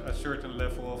taking out a certain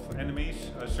level of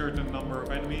enemies, a certain number of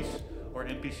enemies or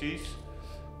NPCs.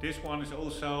 This one is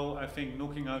also, I think,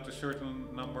 knocking out a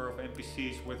certain number of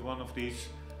NPCs with one of these,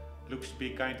 looks to be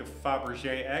kind of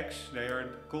Fabergé eggs. They are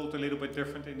called a little bit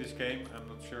different in this game, I'm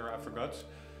not sure, I forgot.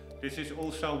 This is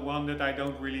also one that I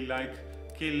don't really like,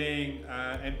 killing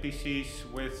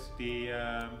NPCs with the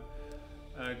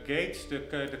gates,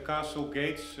 the castle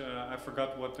gates. I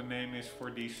forgot what the name is for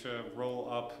these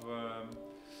roll-up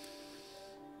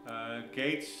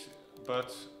gates,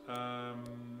 but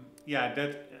yeah,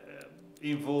 that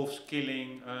involves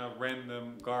killing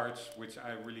random guards, which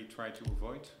I really try to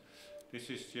avoid. This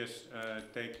is just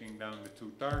taking down the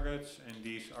 2 targets, and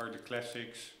these are the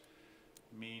classics,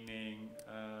 meaning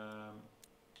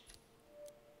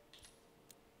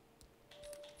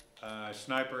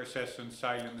sniper assassin,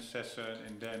 silent assassin,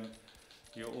 and then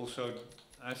you also,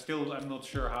 I'm not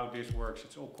sure how this works,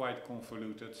 it's all quite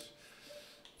convoluted.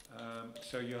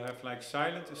 So you have like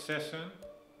silent assassin,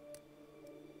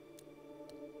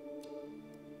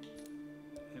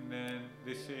 and then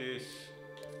this is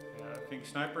I think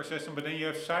sniper assassin, but then you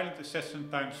have silent assassin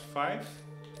times 5,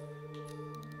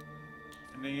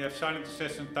 and then you have silent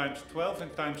assassin times 12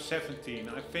 and times 17.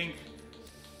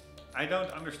 I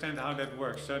don't understand how that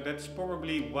works. So that's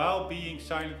probably while being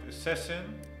silent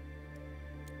assassin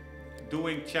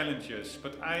doing challenges,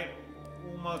 but I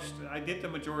did the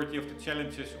majority of the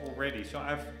challenges already. So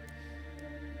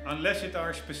unless it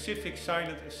are specific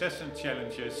silent assassin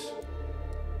challenges,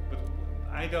 but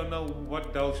I don't know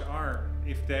what those are,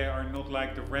 if they are not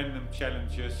like the random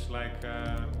challenges like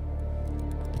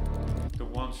the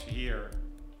ones here.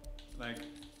 Like,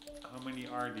 how many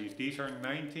are these? These are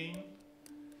 19.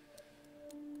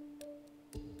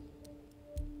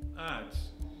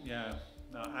 Yeah,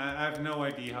 no, I have no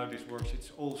idea how this works.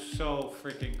 It's all so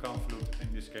freaking convoluted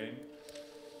in this game.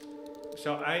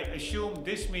 So I assume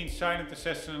this means silent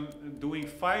assassin doing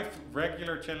 5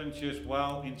 regular challenges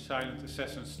while in silent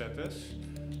assassin status.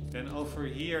 Then over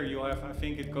here you have, I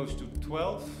think it goes to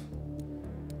 12.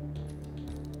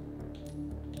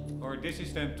 Or this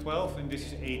is then 12 and this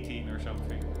is 18 or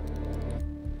something.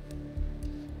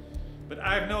 But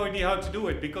I have no idea how to do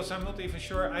it, because I'm not even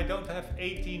sure. I don't have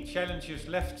 18 challenges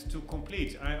left to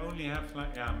complete. I only have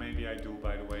like, yeah, maybe I do,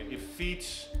 by the way. If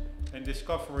feats and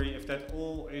discovery, if that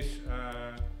all is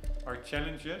are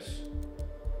challenges,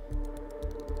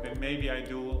 then maybe I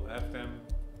do have them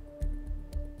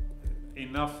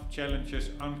enough challenges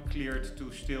uncleared to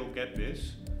still get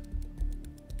this.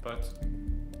 But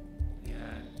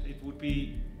yeah, it would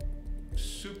be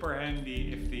super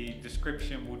handy if the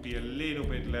description would be a little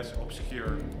bit less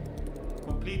obscure.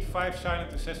 Complete 5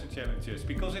 silent assassin challenges,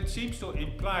 because it seems to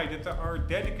imply that there are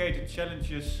dedicated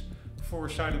challenges for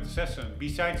silent assassin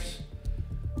besides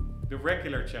the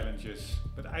regular challenges,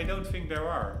 but I don't think there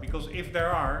are, because if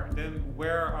there are, then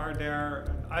where are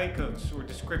there icons or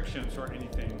descriptions or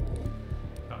anything?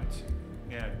 No,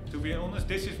 yeah, to be honest,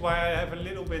 this is why I have a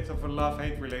little bit of a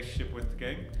love-hate relationship with the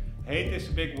game. Hate is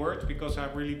a big word, because I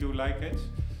really do like it.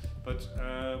 But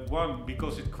one,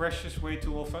 because it crashes way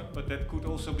too often, but that could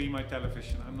also be my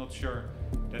television. I'm not sure.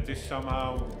 That is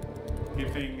somehow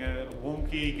giving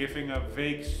wonky, giving a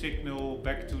vague signal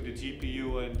back to the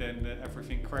GPU, and then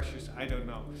everything crashes. I don't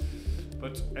know.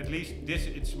 But at least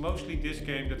it's mostly this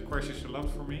game that crashes a lot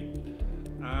for me.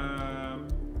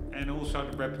 And also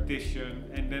the repetition,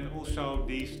 and then also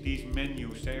these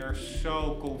menus. They are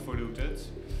so convoluted.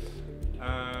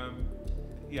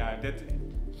 Yeah, that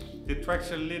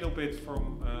detracts a little bit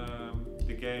from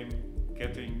the game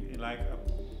getting like a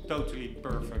totally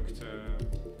perfect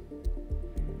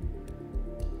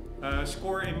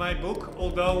score in my book.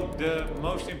 Although the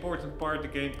most important part, the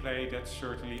gameplay, that's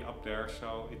certainly up there,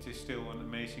 so it is still an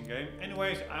amazing game.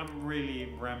 Anyways, I'm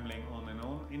really rambling on and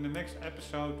on. In the next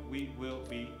episode we will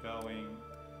be going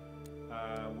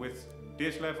with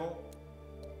this level.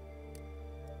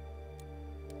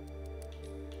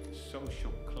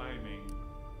 Social climbing.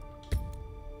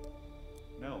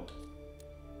 No.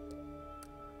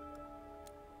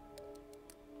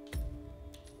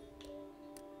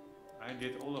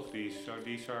 did all of these, so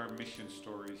these are mission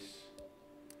stories.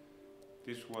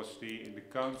 This was in the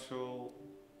council.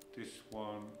 This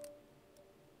one,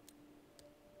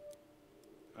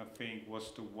 I think,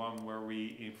 was the one where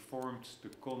we informed the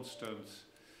Constant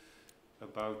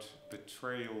about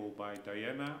betrayal by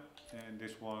Diana, and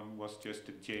this one was just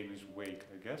the Janus wake,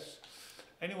 I guess.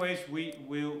 Anyways, we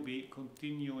will be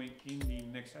continuing in the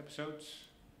next episodes.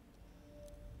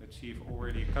 Let's see if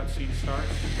already a cutscene starts.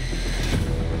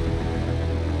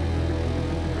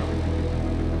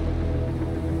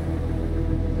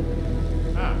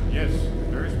 Ah, yes,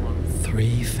 there is one.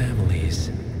 3 families.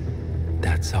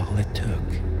 That's all it took.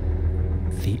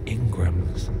 The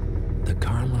Ingrams, the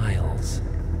Carlyles,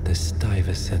 the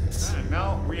Stuyvesants. Ah,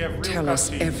 now we have real Tell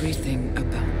us cutscenes. everything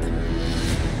about them.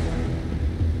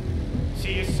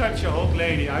 She is such a hot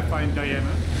lady, I find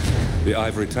Diana. The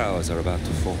ivory towers are about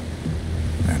to fall.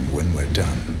 And when we're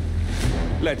done,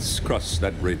 Let's cross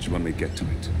that bridge when we get to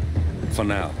it. For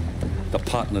now, the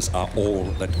partners are all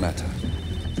that matter.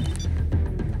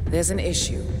 There's an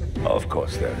issue. Of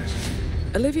course there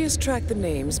is. Olivia's tracked the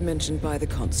names mentioned by the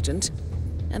Constant,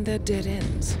 and they're dead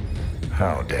ends.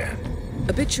 how dead?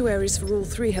 Obituaries for all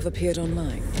 3 have appeared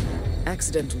online.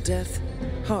 Accidental death,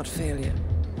 heart failure,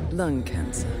 lung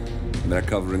cancer. They're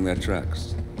covering their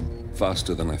tracks.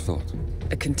 Faster than I thought.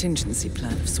 A contingency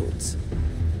plan of sorts.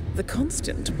 The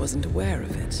Constant wasn't aware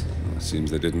of it. Seems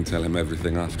they didn't tell him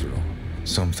everything after all.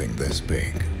 Something this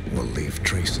big will leave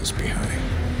traces behind.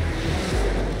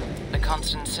 The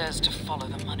Constant says to follow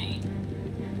the money.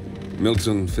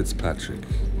 Milton Fitzpatrick.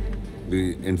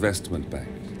 The investment bank.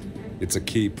 It's a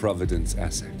key Providence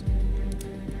asset.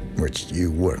 Which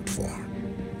you worked for.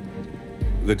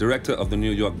 The director of the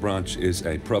New York branch is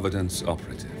a Providence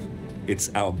operative.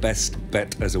 It's our best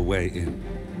bet as a way in.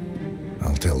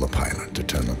 I'll tell the pilot to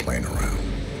turn the plane around.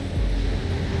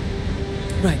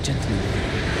 Right, gentlemen.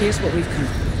 Here's what we've come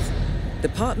up with. The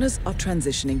partners are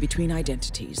transitioning between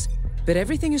identities. But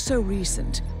everything is so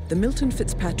recent, the Milton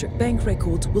Fitzpatrick bank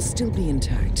records will still be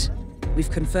intact. We've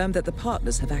confirmed that the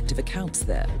partners have active accounts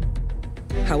there.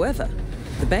 However,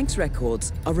 the bank's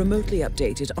records are remotely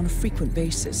updated on a frequent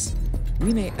basis.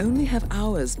 We may only have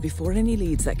hours before any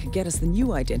leads that could get us the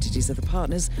new identities of the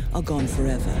partners are gone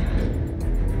forever.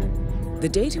 The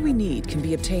data we need can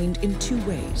be obtained in 2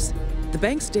 ways. The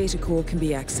bank's data core can be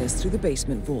accessed through the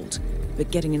basement vault,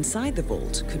 but getting inside the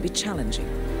vault could be challenging.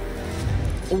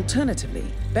 Alternatively,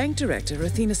 Bank Director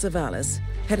Athena Savalas,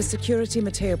 Head of Security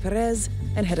Mateo Perez,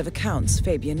 and Head of Accounts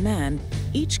Fabian Mann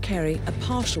each carry a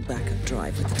partial backup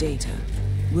drive with the data.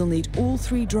 We'll need all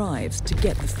 3 drives to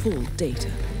get the full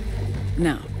data.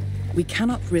 Now, we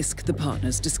cannot risk the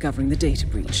partners discovering the data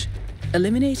breach.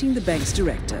 Eliminating the bank's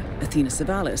director, Athena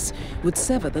Savalas, would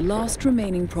sever the last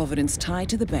remaining Providence tie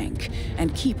to the bank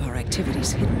and keep our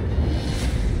activities hidden.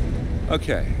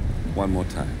 Okay, one more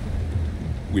time.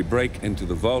 We break into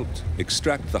the vault,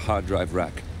 extract the hard drive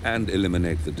rack, and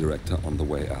eliminate the director on the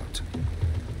way out.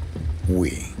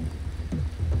 We.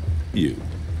 You.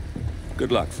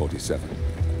 Good luck, 47.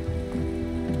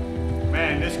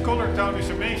 Man, this color tone is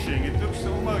amazing. It looks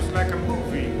almost like a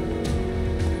movie.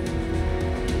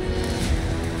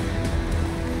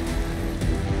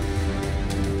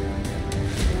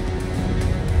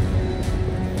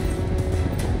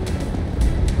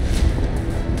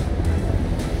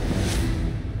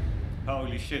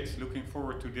 Holy shit, looking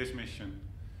forward to this mission.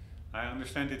 I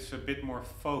understand it's a bit more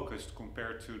focused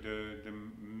compared to the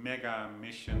mega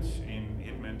missions in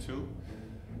Hitman 2.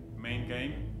 Main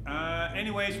game.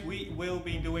 Anyways, we will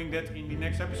be doing that in the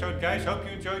next episode, guys. Hope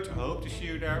you enjoyed. Hope to see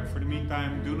you there. For the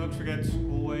meantime, do not forget,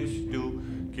 always do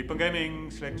keep on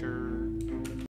gaming. Selector.